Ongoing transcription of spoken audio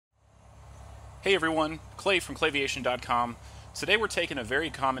Hey everyone, Clay from Clayviation.com. Today we're taking a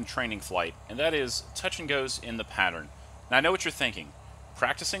very common training flight, and that is touch and goes in the pattern. Now I know what you're thinking.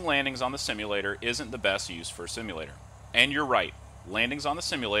 Practicing landings on the simulator isn't the best use for a simulator. And you're right. Landings on the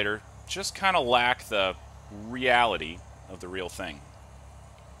simulator just kind of lack the reality of the real thing.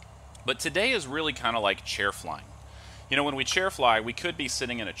 But today is really kind of like chair flying. You know, when we chair fly, we could be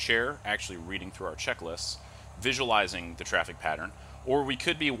sitting in a chair, actually reading through our checklists, visualizing the traffic pattern, or we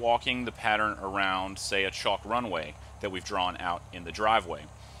could be walking the pattern around, say, a chalk runway that we've drawn out in the driveway.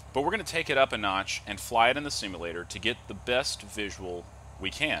 But we're going to take it up a notch and fly it in the simulator to get the best visual we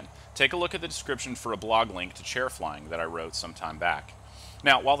can. Take a look at the description for a blog link to chair flying that I wrote some time back.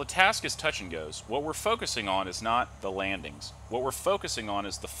 Now, while the task is touch and goes, what we're focusing on is not the landings. What we're focusing on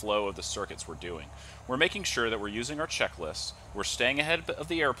is the flow of the circuits we're doing. We're making sure that we're using our checklists, we're staying ahead of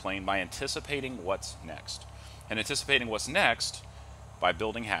the airplane by anticipating what's next. And anticipating what's next by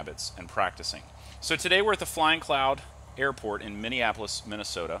building habits and practicing. So today we're at the Flying Cloud Airport in Minneapolis,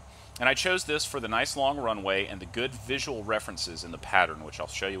 Minnesota, and I chose this for the nice long runway and the good visual references in the pattern, which I'll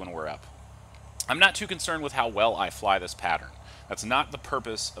show you when we're up. I'm not too concerned with how well I fly this pattern. That's not the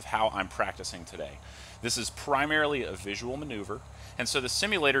purpose of how I'm practicing today. This is primarily a visual maneuver, and so the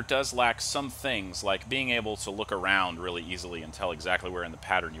simulator does lack some things like being able to look around really easily and tell exactly where in the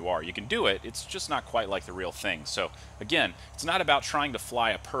pattern you are. You can do it, it's just not quite like the real thing. So again, it's not about trying to fly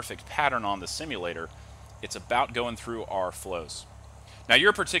a perfect pattern on the simulator, it's about going through our flows. Now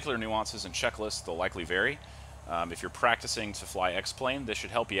your particular nuances and checklists, they'll likely vary. If you're practicing to fly X-plane, this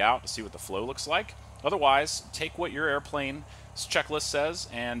should help you out to see what the flow looks like. Otherwise, take what your airplane's checklist says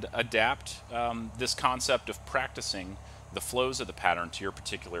and adapt this concept of practicing the flows of the pattern to your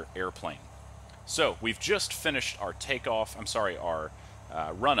particular airplane. So we've just finished our takeoff, our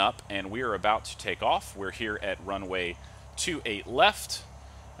run up, and we are about to take off. We're here at runway 28 left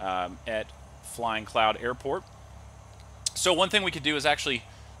at Flying Cloud Airport. So one thing we could do is actually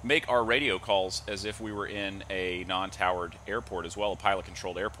make our radio calls as if we were in a non-towered airport as well, a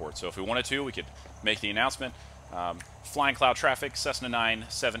pilot-controlled airport. So if we wanted to, we could make the announcement. Flying Cloud traffic, Cessna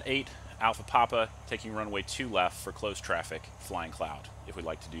 978, Alpha Papa, taking runway 2 left for closed traffic, Flying Cloud, if we'd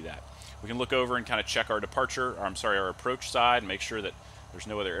like to do that. We can look over and kind of check our departure, or our approach side, and make sure that there's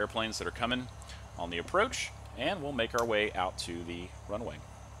no other airplanes that are coming on the approach, and we'll make our way out to the runway.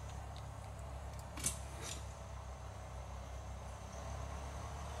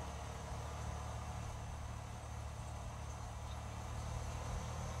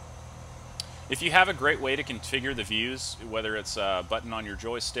 If you have a great way to configure the views, whether it's a button on your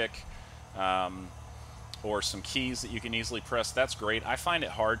joystick or some keys that you can easily press, that's great. I find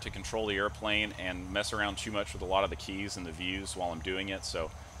it hard to control the airplane and mess around too much with a lot of the keys and the views while I'm doing it,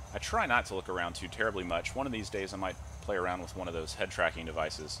 so I try not to look around too terribly much. One of these days I might play around with one of those head tracking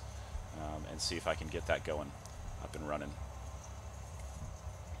devices and see if I can get that going up and running.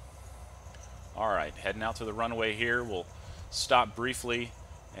 Alright, heading out to the runway here. We'll stop briefly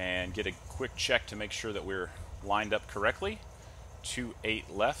and get a quick check to make sure that we're lined up correctly.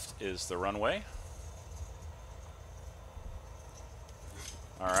 28 left is the runway.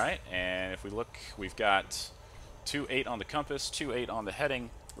 Alright, and if we look, we've got 28 on the compass, 28 on the heading.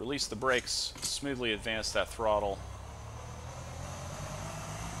 Release the brakes, smoothly advance that throttle,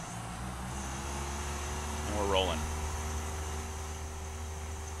 and we're rolling.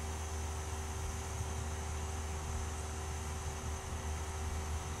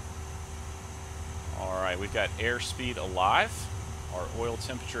 Alright, we've got airspeed alive. Our oil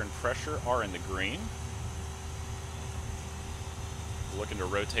temperature and pressure are in the green. We're looking to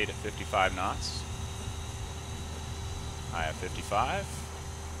rotate at 55 knots. I have 55.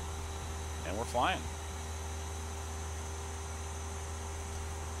 And we're flying.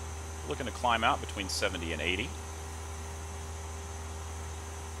 Looking to climb out between 70 and 80.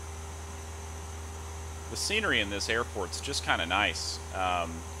 The scenery in this airport's just kind of nice.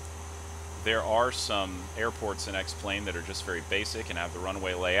 There are some airports in X-plane that are just very basic and have the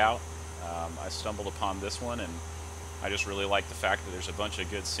runway layout. I stumbled upon this one, and I just really like the fact that there's a bunch of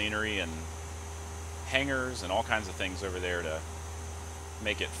good scenery and hangars and all kinds of things over there to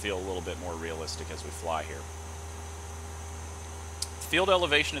make it feel a little bit more realistic as we fly here. Field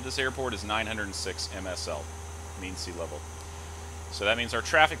elevation at this airport is 906 MSL, mean sea level. So that means our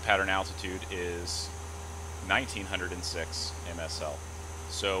traffic pattern altitude is 1906 MSL.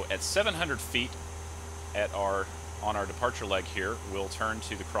 So at 700 feet on our departure leg here, we'll turn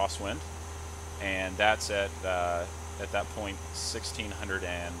to the crosswind, and that's at that point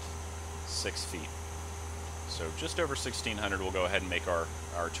 1,606 feet. So just over 1,600, we'll go ahead and make our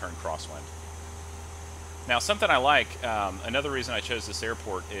turn crosswind. Now, something I like, another reason I chose this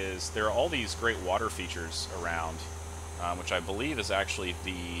airport is there are all these great water features around, which I believe is actually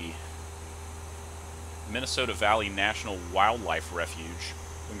the Minnesota Valley National Wildlife Refuge.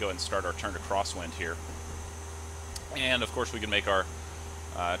 We can go ahead and start our turn to crosswind here. And of course we can make our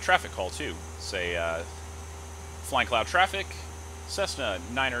traffic call too. Say Flying Cloud traffic, Cessna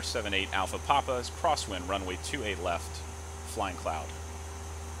 978 Alpha Papa is crosswind runway 28 left, Flying Cloud.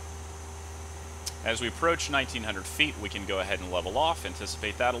 As we approach 1900 feet, we can go ahead and level off,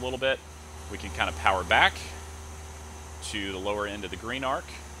 anticipate that a little bit. We can kind of power back to the lower end of the green arc.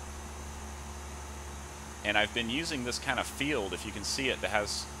 And I've been using this kind of field, if you can see it, that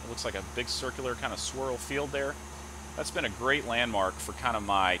has, it looks like a big circular kind of swirl field there. That's been a great landmark for kind of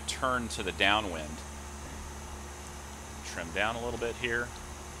my turn to the downwind. Trim down a little bit here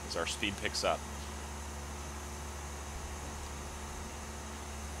as our speed picks up.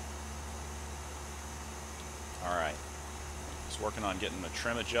 Alright, just working on getting the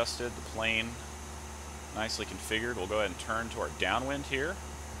trim adjusted, the plane nicely configured. We'll go ahead and turn to our downwind here.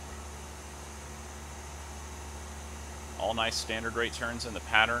 All nice standard rate turns in the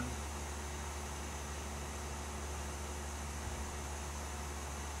pattern.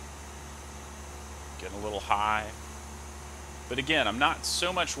 Getting a little high. But again, I'm not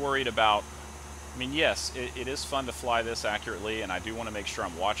so much worried about, I mean, yes, it is fun to fly this accurately, and I do want to make sure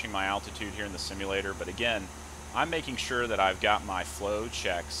I'm watching my altitude here in the simulator, but again, I'm making sure that I've got my flow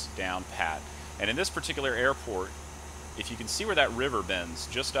checks down pat. And in this particular airport, if you can see where that river bends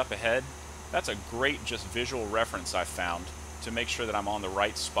just up ahead, that's a great just visual reference I found to make sure that I'm on the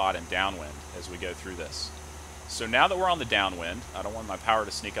right spot in downwind as we go through this. So now that we're on the downwind, I don't want my power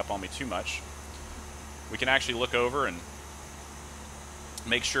to sneak up on me too much. We can actually look over and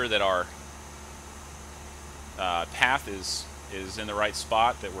make sure that our path is in the right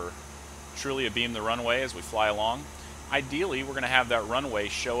spot, that we're truly abeam the runway as we fly along. Ideally, we're going to have that runway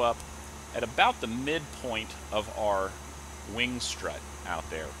show up at about the midpoint of our wing strut out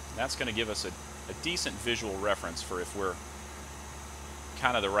there. That's going to give us a decent visual reference for if we're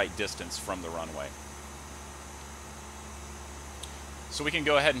kind of the right distance from the runway. So we can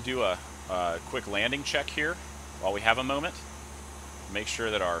go ahead and do a quick landing check here while we have a moment. Make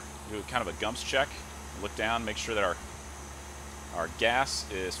sure that do kind of a gumps check. Look down, make sure that our gas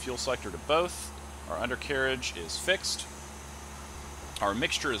is fuel selector to both. Our undercarriage is fixed. Our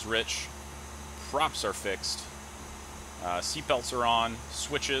mixture is rich. Props are fixed. Seatbelts are on.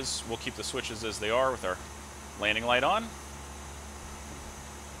 Switches, we'll keep the switches as they are with our landing light on.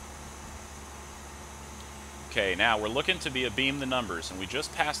 Okay, now we're looking to be abeam the numbers, and we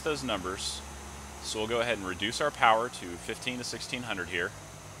just passed those numbers. So we'll go ahead and reduce our power to 15 to 1600 here.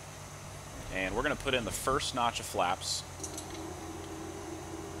 And we're going to put in the first notch of flaps.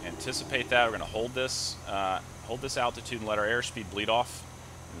 Anticipate that. We're going to hold this altitude and let our airspeed bleed off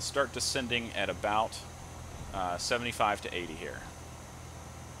and start descending at about 75 to 80 here.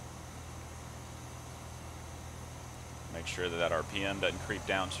 Make sure that that RPM doesn't creep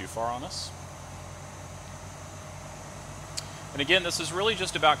down too far on us. And again, this is really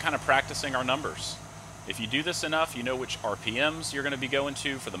just about kind of practicing our numbers. If you do this enough, you know which RPMs you're going to be going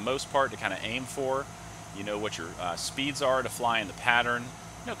to for the most part to kind of aim for. You know what your speeds are to fly in the pattern.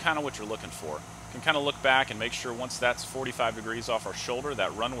 You know kind of what you're looking for. You can kind of look back and make sure once that's 45 degrees off our shoulder,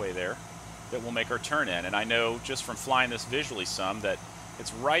 that runway there, that we'll make our turn in. And I know just from flying this visually some that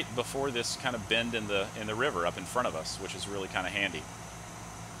it's right before this kind of bend in the river up in front of us, which is really kind of handy.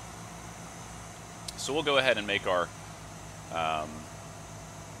 So we'll go ahead and make our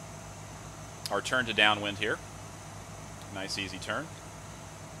turn to downwind here. Nice easy turn.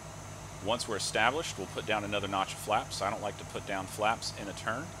 Once we're established, we'll put down another notch of flaps. I don't like to put down flaps in a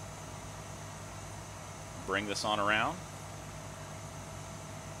turn. Bring this on around.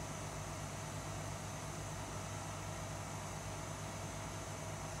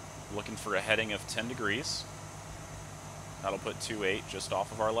 Looking for a heading of 10 degrees. That'll put 28 just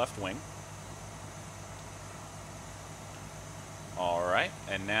off of our left wing. Alright,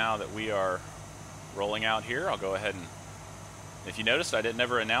 and now that we are rolling out here, I'll go ahead and, if you noticed, I didn't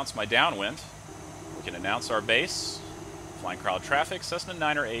ever announce my downwind. We can announce our base. Flying Cloud traffic, Cessna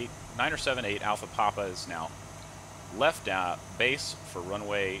 978 Alpha Papa is now left base for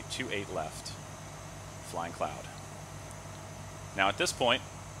runway 28 left. Flying Cloud. Now at this point,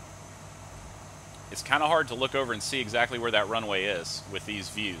 it's kind of hard to look over and see exactly where that runway is with these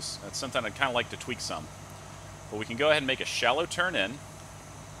views. That's something I'd kind of like to tweak some. But we can go ahead and make a shallow turn in.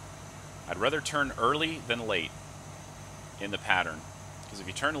 I'd rather turn early than late in the pattern, because if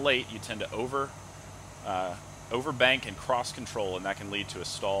you turn late, you tend to overbank and cross control, and that can lead to a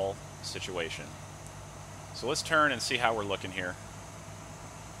stall situation. So let's turn and see how we're looking here.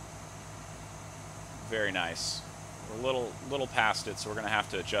 Very nice. We're a little past it, so we're going to have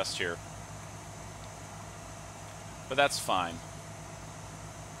to adjust here. But that's fine.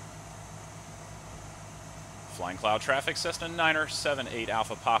 Flying Cloud traffic, Cessna 978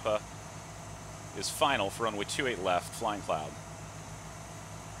 Alpha Papa is final for runway 28 left, Flying Cloud.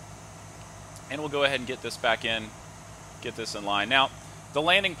 And we'll go ahead and get this back in, get this in line. Now, the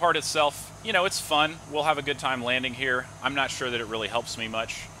landing part itself, you know, it's fun. We'll have a good time landing here. I'm not sure that it really helps me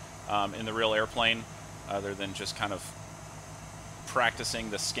much in the real airplane, other than just kind of practicing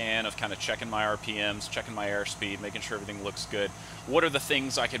the scan of kind of checking my RPMs, checking my airspeed, making sure everything looks good. What are the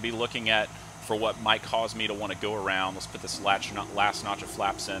things I could be looking at for what might cause me to want to go around? Let's put this last notch of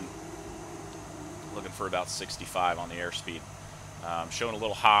flaps in. Looking for about 65 on the airspeed. Showing a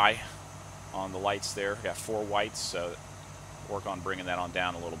little high on the lights there. Got 4 whites, so work on bringing that on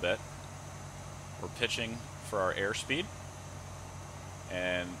down a little bit. We're pitching for our airspeed,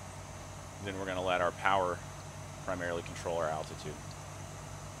 and then we're going to let our power primarily control our altitude.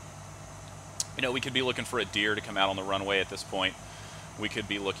 You know, we could be looking for a deer to come out on the runway at this point. We could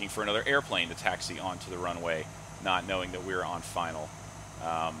be looking for another airplane to taxi onto the runway, not knowing that we're on final.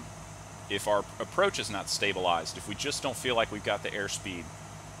 If our approach is not stabilized, if we just don't feel like we've got the airspeed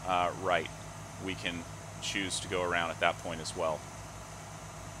right, we can choose to go around at that point as well.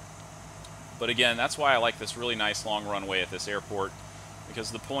 But again, that's why I like this really nice long runway at this airport, because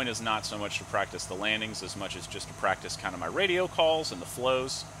the point is not so much to practice the landings as much as just to practice kind of my radio calls and the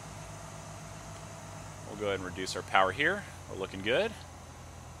flows. We'll go ahead and reduce our power here. We're looking good.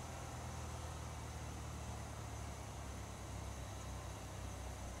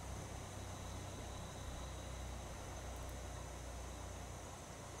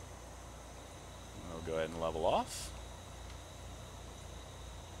 We'll go ahead and level off.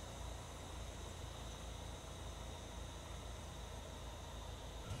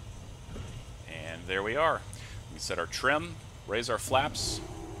 And there we are. We set our trim, raise our flaps,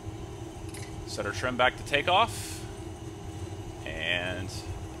 set our trim back to takeoff, and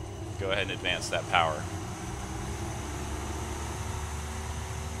go ahead and advance that power.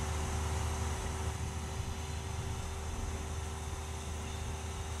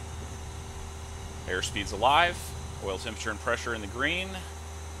 Airspeed's alive, oil temperature and pressure in the green,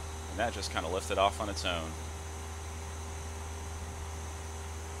 and that just kind of lifted off on its own.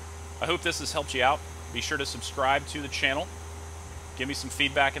 I hope this has helped you out. Be sure to subscribe to the channel. Give me some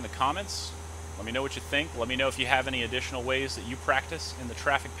feedback in the comments. Let me know what you think. Let me know if you have any additional ways that you practice in the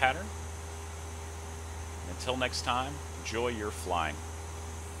traffic pattern. And until next time, enjoy your flying.